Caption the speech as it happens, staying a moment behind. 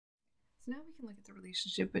So now we can look at the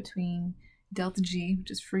relationship between delta G,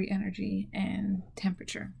 which is free energy, and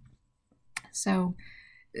temperature. So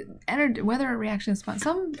whether a reaction is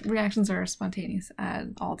some reactions are spontaneous at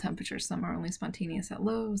all temperatures. Some are only spontaneous at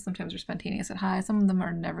low. Sometimes they're spontaneous at high. Some of them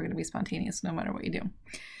are never going to be spontaneous no matter what you do.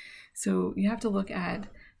 So you have to look at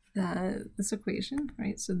this equation,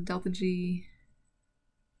 right? So delta G,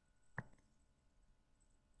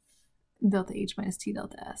 delta H minus T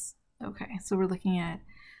delta S. Okay, so we're looking at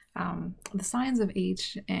the signs of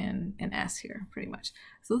H and S here, pretty much.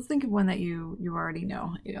 So let's think of one that you already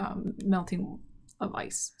know, melting of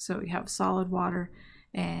ice. So you have solid water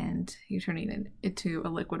and you're turning it into a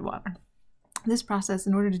liquid water. This process,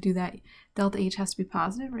 in order to do that, delta H has to be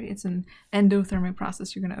positive, right? It's an endothermic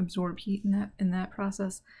process. You're going to absorb heat in that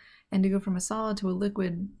process. And to go from a solid to a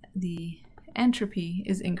liquid, the entropy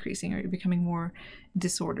is increasing, or you're becoming more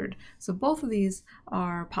disordered. So both of these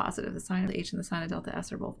are positive. The sign of H and the sign of delta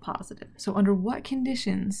S are both positive. So under what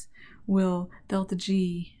conditions will delta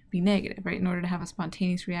G be negative, right? In order to have a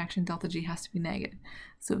spontaneous reaction, delta G has to be negative.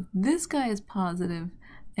 So if this guy is positive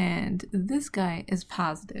and this guy is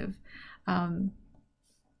positive,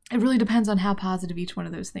 it really depends on how positive each one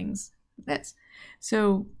of those things is.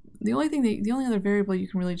 So the only other variable you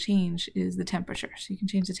can really change is the temperature. So you can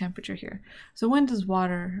change the temperature here. So when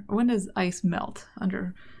does ice melt?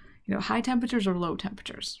 Under, high temperatures or low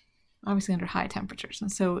temperatures? Obviously under high temperatures.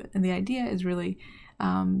 And the idea is really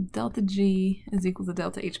delta G is equal to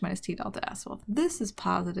delta H minus T delta S. Well, if this is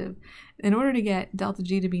positive, in order to get delta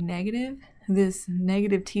G to be negative, this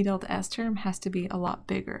negative T delta S term has to be a lot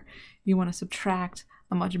bigger. You want to subtract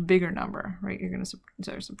a much bigger number, right? You're going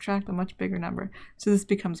to subtract a much bigger number. So this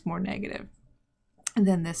becomes more negative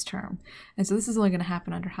than this term. And so this is only going to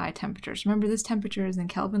happen under high temperatures. Remember, this temperature is in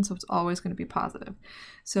Kelvin, so it's always going to be positive.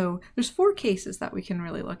 So there's 4 cases that we can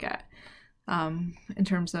really look at in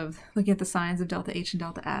terms of looking at the signs of delta H and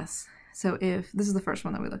delta S. So if this is the first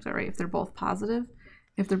one that we looked at, right? If they're both positive,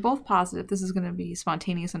 this is going to be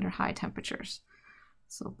spontaneous under high temperatures.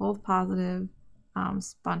 So both positive,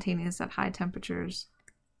 spontaneous at high temperatures,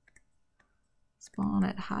 spawn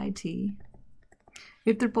at high T.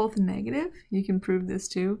 If they're both negative, you can prove this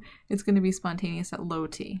too. It's going to be spontaneous at low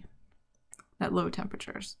T, at low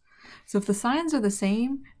temperatures. So if the signs are the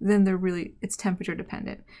same, then it's temperature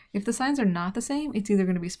dependent. If the signs are not the same, it's either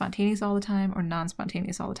going to be spontaneous all the time or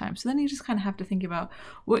non-spontaneous all the time. So then you just kind of have to think about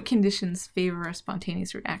what conditions favor a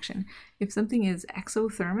spontaneous reaction. If something is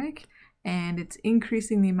exothermic and it's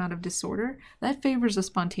increasing the amount of disorder, that favors a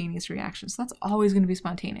spontaneous reaction. So that's always going to be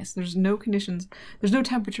spontaneous. There's no conditions, there's no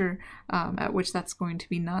temperature at which that's going to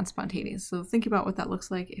be non-spontaneous. So think about what that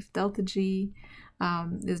looks like. If delta G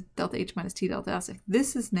is delta H minus T delta S, if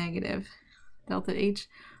this is negative, delta H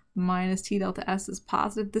minus T delta S is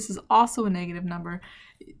positive, this is also a negative number.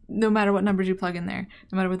 No matter what numbers you plug in there,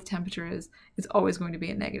 no matter what the temperature is, it's always going to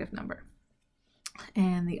be a negative number.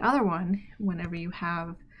 And the other one, whenever you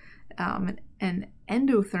have an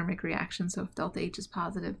endothermic reaction, so if delta H is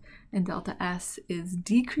positive and delta S is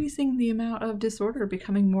decreasing the amount of disorder,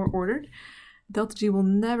 becoming more ordered, delta G will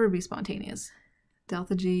never be spontaneous.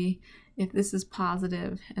 Delta G, if this is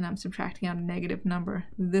positive and I'm subtracting out a negative number,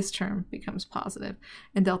 this term becomes positive,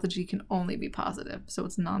 and delta G can only be positive, so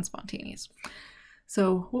it's non-spontaneous.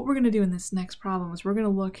 So what we're going to do in this next problem is we're going to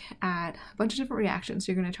look at a bunch of different reactions.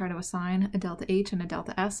 You're going to try to assign a delta H and a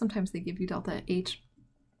delta S. Sometimes they give you delta H.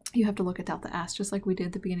 You have to look at delta S just like we did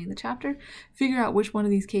at the beginning of the chapter, figure out which one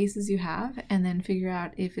of these cases you have, and then figure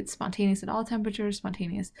out if it's spontaneous at all temperatures,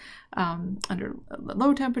 spontaneous under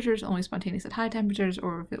low temperatures, only spontaneous at high temperatures,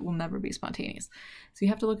 or if it will never be spontaneous. So you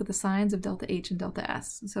have to look at the signs of delta H and delta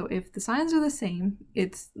S. So if the signs are the same,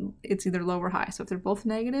 it's either low or high. So if they're both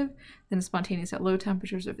negative, then it's spontaneous at low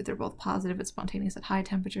temperatures. If they're both positive, it's spontaneous at high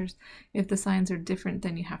temperatures. If the signs are different,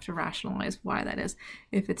 then you have to rationalize why that is.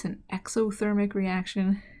 If it's an exothermic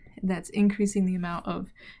reaction that's increasing the amount of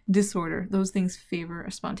disorder, those things favor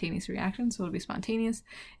a spontaneous reaction, so it'll be spontaneous.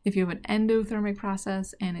 If you have an endothermic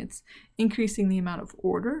process and it's increasing the amount of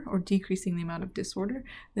order or decreasing the amount of disorder,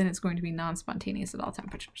 then it's going to be non-spontaneous at all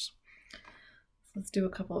temperatures. So let's do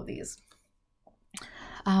a couple of these.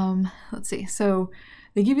 Let's see. So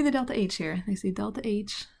they give you the delta H here. They say delta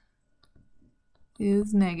H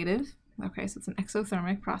is negative. Okay, so it's an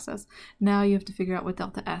exothermic process. Now you have to figure out what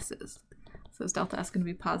delta S is. So is delta S going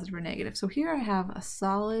to be positive or negative? So here I have a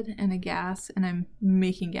solid and a gas, and I'm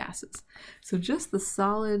making gases. So just the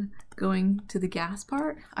solid going to the gas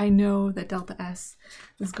part, I know that delta S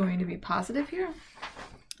is going to be positive here.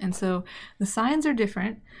 And so the signs are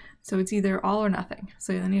different, so it's either all or nothing.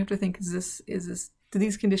 So then you have to think, is this do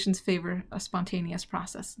these conditions favor a spontaneous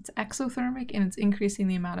process? It's exothermic and it's increasing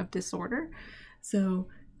the amount of disorder. So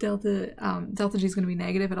delta G is going to be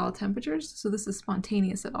negative at all temperatures. So this is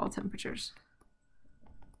spontaneous at all temperatures.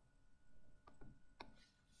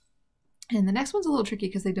 And the next one's a little tricky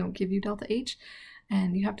because they don't give you delta H,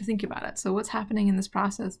 and you have to think about it. So what's happening in this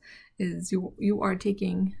process is you are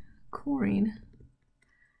taking chlorine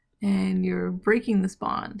and you're breaking this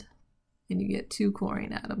bond, and you get 2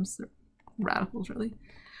 chlorine atoms, radicals really.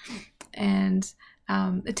 And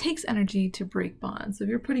it takes energy to break bonds. So if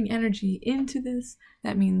you're putting energy into this,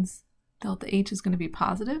 that means delta H is going to be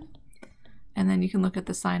positive. And then you can look at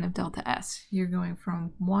the sign of delta S. You're going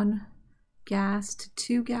from 1 gas to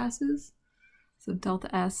 2 gases. So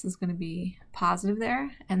delta S is going to be positive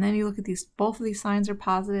there. And then you look at these, both of these signs are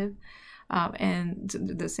positive, and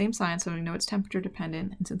the same sign, so we know it's temperature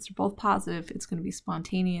dependent. And since they're both positive, it's going to be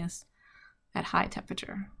spontaneous at high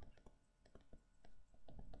temperature.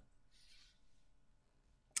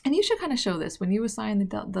 And you should kind of show this when you assign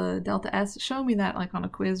the delta S. Show me that like on a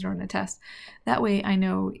quiz or in a test. That way I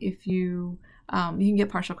know if you can get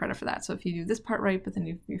partial credit for that. So if you do this part right, but then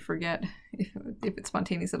you forget if it's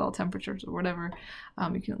spontaneous at all temperatures or whatever,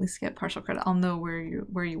 you can at least get partial credit. I'll know where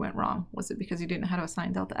you went wrong. Was it because you didn't know how to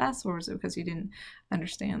assign delta S, or was it because you didn't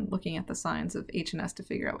understand looking at the signs of H and S to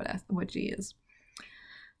figure out what G is?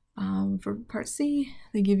 For part C,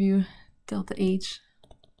 they give you delta H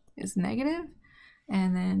is negative,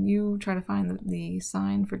 and then you try to find the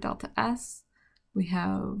sign for delta S. We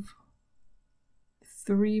have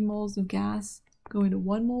 3 moles of gas going to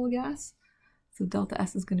 1 mole of gas. So delta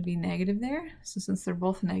S is going to be negative there. So since they're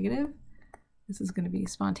both negative, this is going to be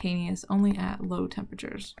spontaneous only at low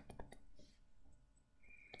temperatures.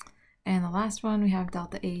 And the last one, we have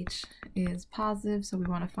delta H is positive. So we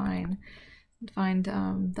want to find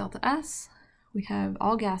delta S. We have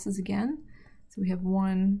all gases again. So we have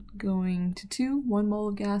 1 going to 2, 1 mole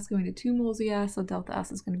of gas going to 2 moles of gas. So delta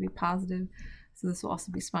S is going to be positive. So this will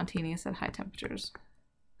also be spontaneous at high temperatures.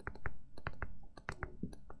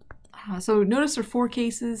 So notice there are 4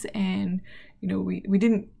 cases, and we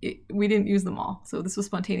didn't use them all. So this was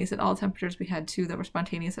spontaneous at all temperatures. We had 2 that were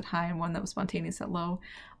spontaneous at high and 1 that was spontaneous at low.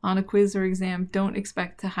 On a quiz or exam, don't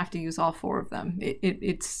expect to have to use all 4 of them. It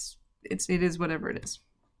is whatever it is.